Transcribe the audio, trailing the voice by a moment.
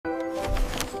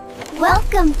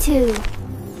Welcome to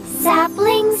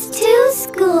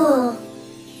Saplings-to-School.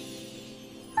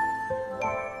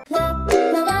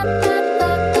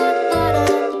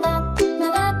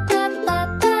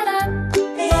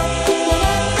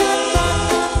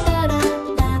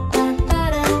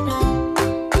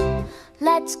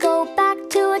 Let's go back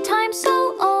to a time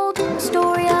so old,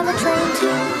 story of a train to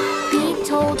be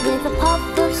told, with a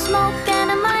puff of smoke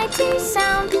and a mighty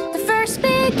sound. The first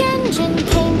big engine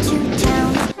came to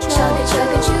town. Chugga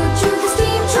chugga choo choo, the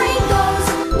steam train goes,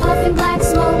 puffing black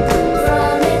smoke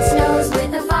from its nose,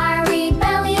 with a fiery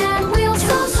belly and wheels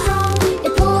so strong.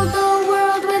 It pulled the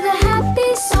world with a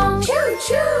happy song. Choo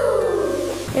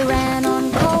choo! It ran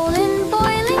on coal and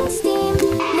boiling steam,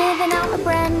 living out a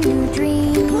brand new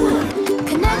dream,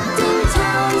 connecting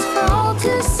towns for all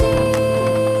to see.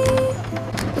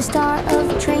 The start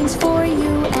of trains for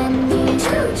you and me.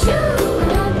 Choo choo!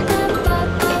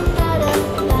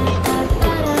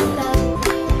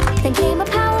 Then came a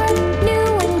power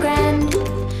new and grand,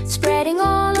 spreading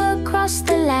all across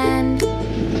the land.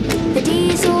 The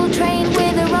diesel train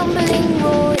with a rumbling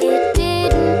roar, it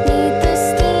didn't need the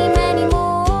steam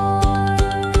anymore.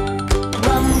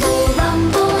 Rumble,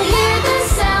 rumble, hear the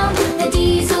sound, the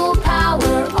diesel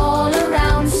power all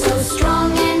around, so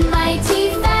strong and mighty,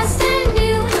 fast and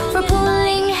new, for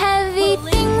pulling heavy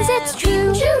things, it's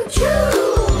true. Choo choo!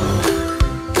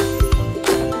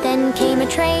 Then came a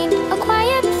train, a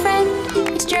quiet friend,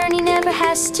 its journey never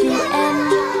has to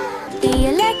end. The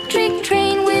electric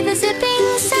train with a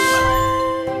zipping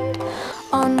sound,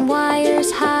 on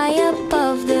wires high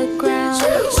above the ground.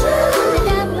 Choo choo!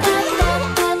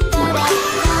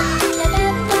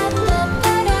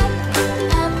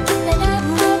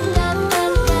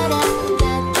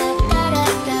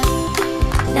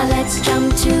 Now let's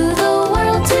jump to the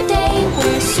world today,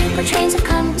 where super trains have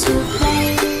come to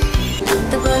play.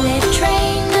 The bullet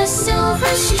train, the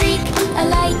silver streak, a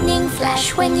lightning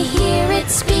flash when you hear it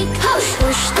speak. Hush,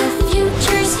 hush, the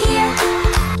future's here.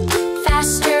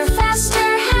 Faster,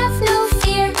 faster, have no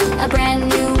fear. A brand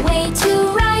new way to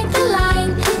ride the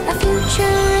line. A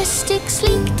futuristic,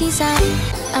 sleek design.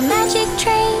 A magic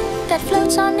train that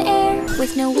floats on air,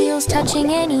 with no wheels touching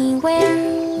anywhere.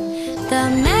 The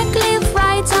maglev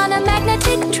rides on a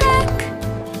magnetic track.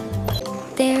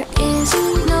 There is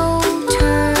no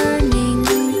turning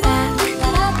back.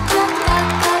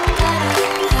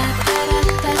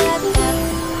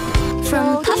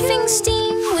 From puffing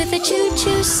steam with a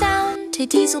choo-choo sound, to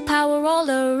diesel power all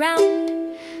around.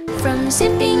 From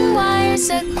zipping wires,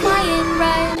 a quiet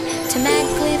ride, to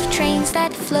maglev trains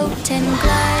that float and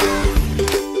glide.